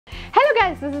Hello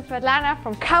guys, this is Svetlana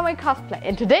from Kawaii Cosplay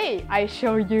and today I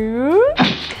show you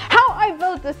how I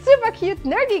built the super cute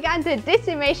Nergigante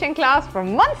Decimation class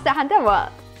from Monster Hunter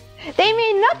World. They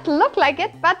may not look like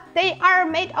it, but they are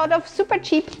made out of super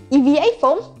cheap EVA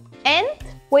foam and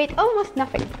weigh almost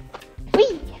nothing.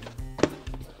 Whee!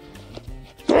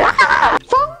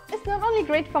 Foam is not only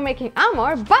great for making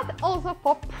armor, but also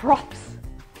for props.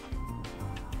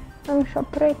 I'm so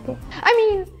pretty. I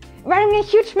mean, wearing a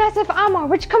huge massive armor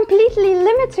which completely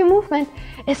limits your movement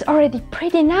is already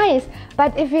pretty nice,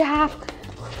 but if you have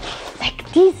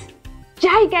like these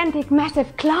gigantic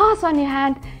massive claws on your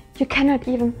hand, you cannot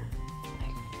even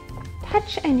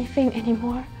touch anything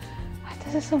anymore. Oh,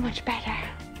 this is so much better.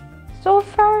 So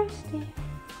thirsty.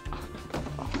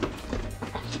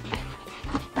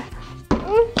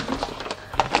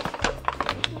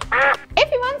 If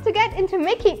you want to get into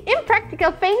making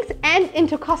impractical things and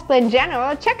into cosplay in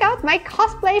general, check out my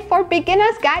Cosplay for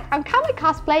Beginners guide on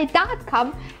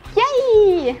kawaiicosplay.com.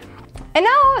 Yay! And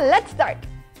now let's start.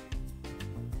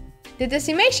 The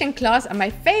Decimation claws are my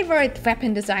favorite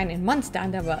weapon design in Monster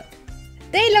Hunter World.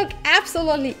 They look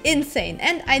absolutely insane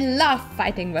and I love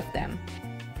fighting with them.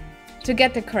 To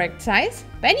get the correct size,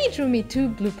 Benny drew me 2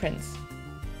 blueprints.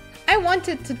 I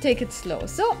wanted to take it slow,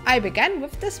 so I began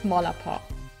with the smaller paw.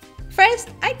 First,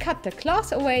 I cut the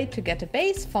claws away to get a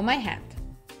base for my hand.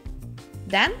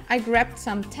 Then I grabbed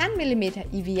some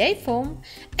 10mm EVA foam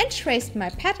and traced my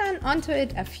pattern onto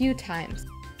it a few times.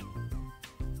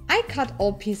 I cut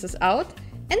all pieces out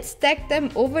and stacked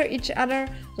them over each other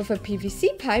with a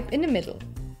PVC pipe in the middle.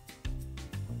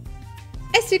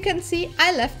 As you can see,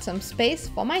 I left some space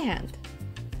for my hand.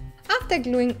 After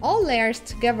gluing all layers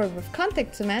together with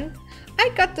contact cement, I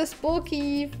got this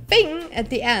bulky thing at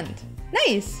the end.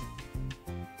 Nice!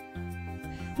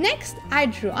 Next, I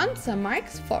drew on some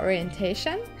marks for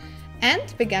orientation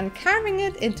and began carving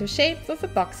it into shape with a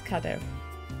box cutter.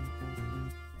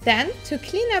 Then, to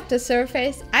clean up the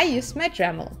surface, I used my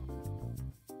Dremel.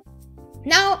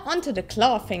 Now onto the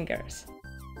claw fingers.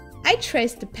 I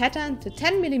traced the pattern to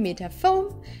 10mm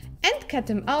foam and cut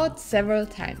them out several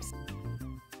times.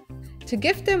 To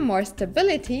give them more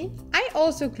stability, I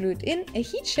also glued in a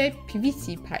heat-shaped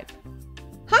PVC pipe.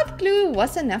 Hot glue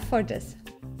was enough for this.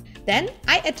 Then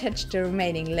I attached the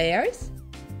remaining layers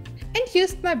and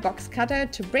used my box cutter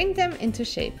to bring them into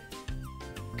shape.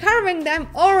 Carving them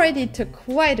already took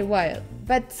quite a while,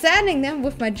 but sanding them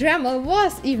with my Dremel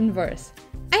was even worse.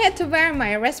 I had to wear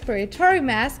my respiratory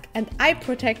mask and eye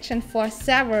protection for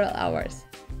several hours.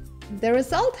 The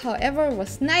result, however,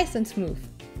 was nice and smooth.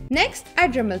 Next, I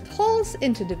Dremeled holes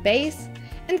into the base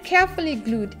and carefully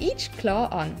glued each claw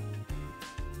on.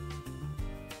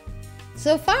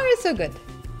 So far so good.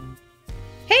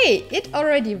 Hey, it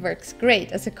already works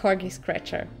great as a corgi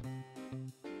scratcher.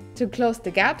 To close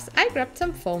the gaps, I grabbed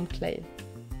some foam clay.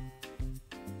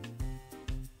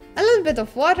 A little bit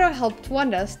of water helped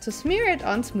wonders to smear it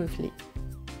on smoothly.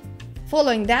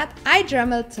 Following that, I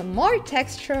Dremeled some more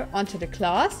texture onto the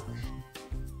claws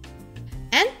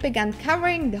and began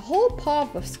covering the whole paw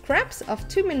with scraps of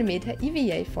 2mm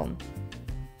EVA foam.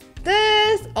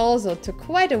 This also took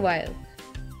quite a while.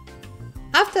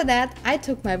 After that, I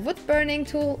took my wood burning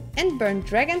tool and burned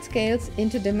dragon scales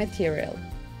into the material.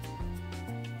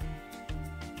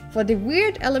 For the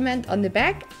weird element on the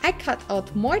back, I cut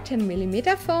out more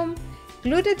 10mm foam,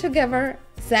 glued it together,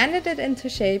 sanded it into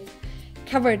shape,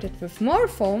 covered it with more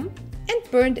foam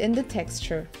and burned in the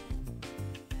texture.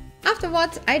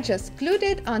 Afterwards, I just glued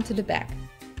it onto the back.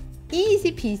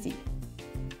 Easy peasy.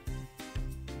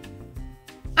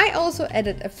 I also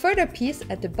added a further piece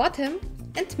at the bottom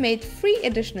and made 3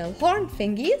 additional horn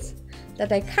thingies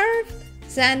that I carved,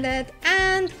 sanded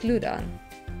and glued on.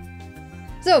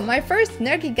 So my first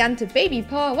Nergigante baby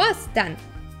paw was done.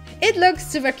 It looks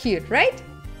super cute, right?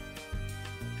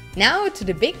 Now to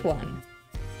the big one.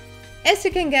 As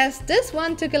you can guess, this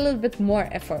one took a little bit more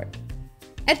effort.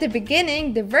 At the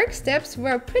beginning, the work steps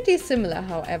were pretty similar,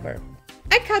 however.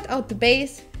 I cut out the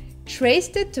base,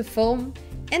 traced it to foam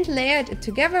and layered it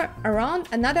together around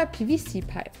another PVC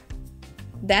pipe.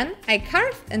 Then I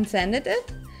carved and sanded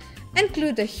it and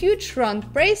glued a huge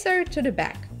round bracer to the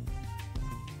back.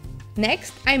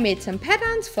 Next, I made some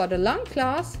patterns for the long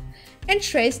claws and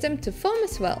traced them to foam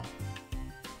as well.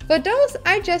 For those,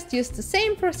 I just used the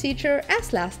same procedure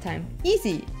as last time.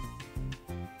 Easy!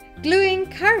 Gluing,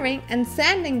 carving and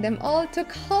sanding them all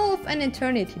took half an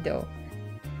eternity though.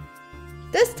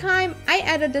 This time I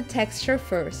added the texture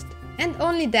first and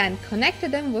only then connected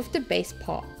them with the base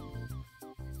paw.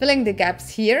 Filling the gaps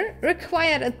here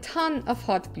required a ton of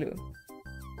hot glue.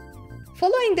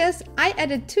 Following this, I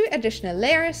added 2 additional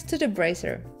layers to the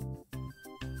bracer.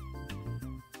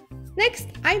 Next,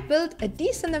 I built a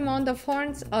decent amount of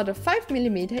horns out of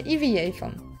 5mm EVA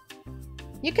foam.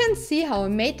 You can see how I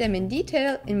made them in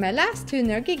detail in my last 2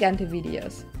 Nergigante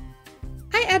videos.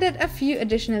 I added a few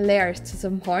additional layers to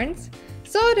some horns,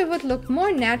 so they would look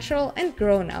more natural and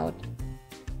grown out.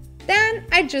 Then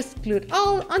I just glued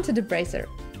all onto the bracer.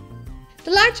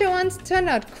 The larger ones turned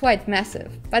out quite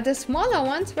massive, but the smaller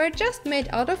ones were just made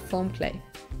out of foam clay.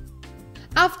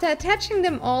 After attaching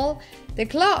them all, the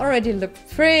claw already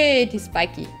looked pretty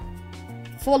spiky.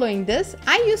 Following this,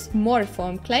 I used more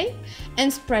foam clay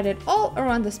and spread it all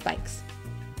around the spikes.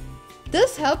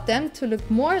 This helped them to look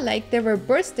more like they were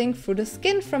bursting through the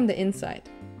skin from the inside.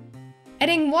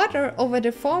 Adding water over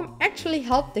the foam actually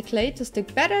helped the clay to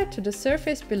stick better to the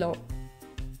surface below.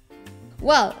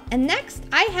 Well, and next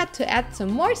I had to add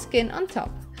some more skin on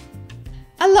top.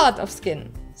 A lot of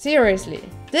skin, seriously,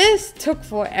 this took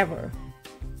forever.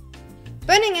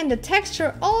 Burning in the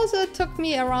texture also took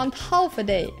me around half a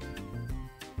day.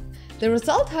 The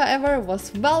result, however,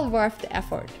 was well worth the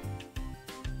effort.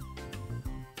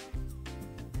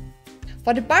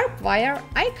 For the barbed wire,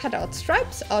 I cut out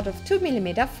stripes out of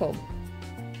 2mm foam.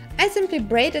 I simply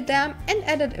braided them and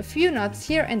added a few knots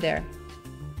here and there.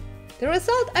 The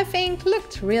result, I think,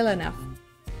 looked real enough.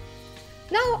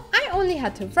 Now I only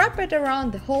had to wrap it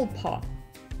around the whole paw.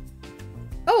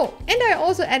 Oh, and I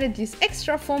also added these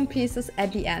extra foam pieces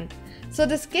at the end, so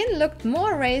the skin looked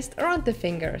more raised around the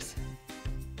fingers.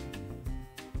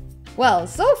 Well,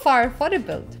 so far for the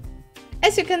build.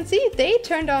 As you can see, they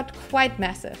turned out quite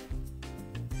massive.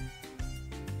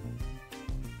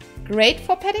 Great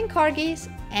for petting corgis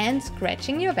and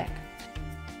scratching your back.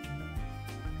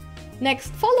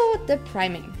 Next followed the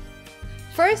priming.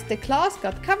 First, the claws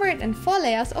got covered in 4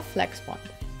 layers of flex bond.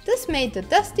 This made the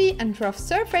dusty and rough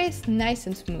surface nice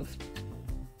and smooth.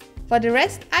 For the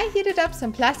rest, I heated up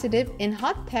some Plastidip in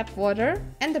hot tap water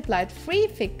and applied 3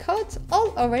 thick coats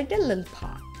all over the little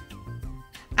paw.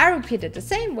 I repeated the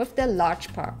same with the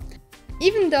large paw,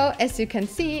 even though, as you can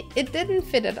see, it didn't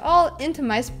fit at all into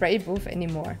my spray booth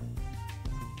anymore.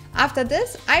 After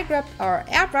this, I grabbed our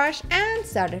airbrush and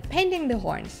started painting the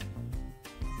horns.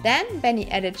 Then Benny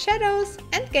added shadows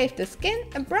and gave the skin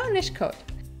a brownish coat.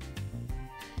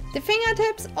 The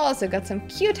fingertips also got some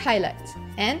cute highlights,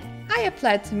 and I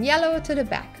applied some yellow to the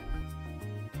back.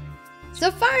 So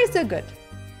far so good.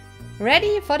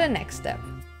 Ready for the next step.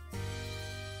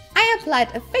 I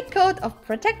applied a thick coat of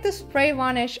protective spray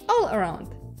varnish all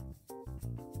around.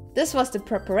 This was the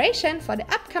preparation for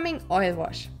the upcoming oil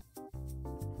wash.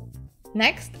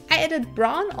 Next, I added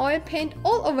brown oil paint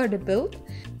all over the build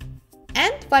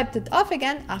and wiped it off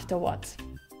again afterwards.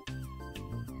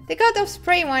 The coat of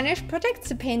spray varnish protects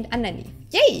the paint underneath.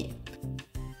 Yay!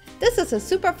 This is a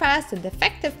super fast and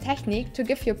effective technique to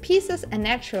give your pieces a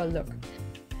natural look.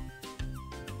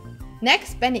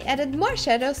 Next, Benny added more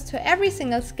shadows to every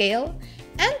single scale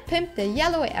and pimped the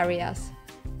yellow areas.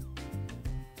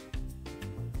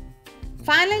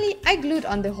 Finally, I glued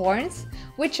on the horns,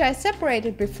 which I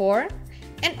separated before,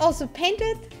 and also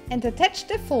painted and attached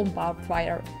the foam barbed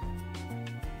wire.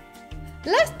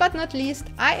 Last but not least,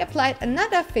 I applied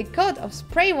another thick coat of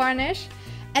spray varnish,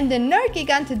 and the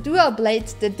Nergigante dual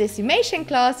blades, the Decimation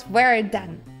claws, were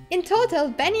done. In total,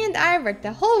 Benny and I worked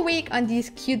the whole week on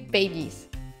these cute babies.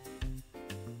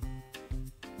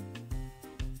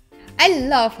 I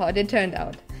love how they turned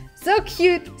out. So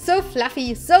cute, so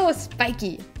fluffy, so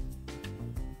spiky.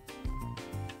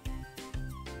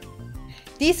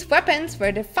 These weapons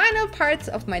were the final parts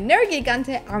of my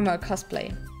Nergigante armor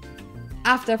cosplay.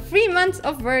 After 3 months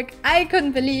of work, I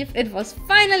couldn't believe it was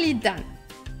finally done.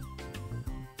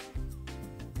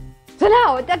 So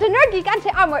now that the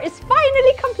Nergigante armor is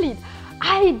finally complete,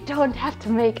 I don't have to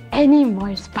make any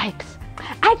more spikes.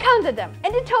 I counted them,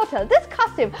 and in total this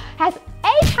costume has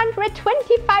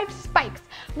 825 spikes,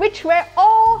 which were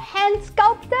all hand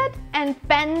sculpted and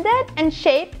bended and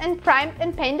shaped and primed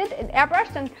and painted and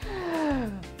airbrushed and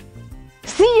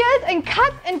sealed and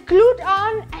cut and glued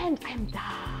on, and I'm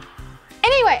done.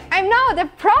 Anyway, I'm now the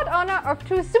proud owner of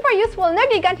 2 super useful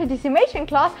Nergigante Decimation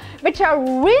claws, which are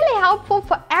really helpful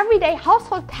for everyday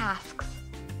household tasks.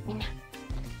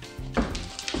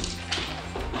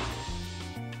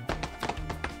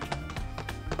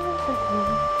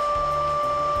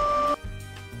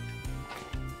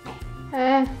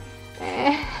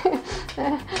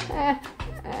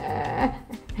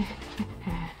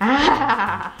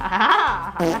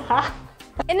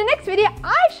 In the next video,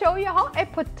 I show you how I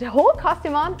put the whole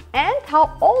costume on and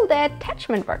how all the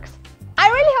attachment works. I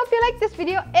really hope you liked this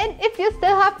video, and if you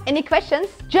still have any questions,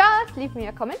 just leave me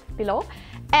a comment below.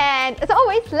 And as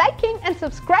always, liking and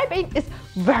subscribing is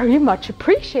very much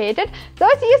appreciated. So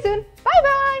I'll see you soon. Bye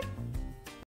bye!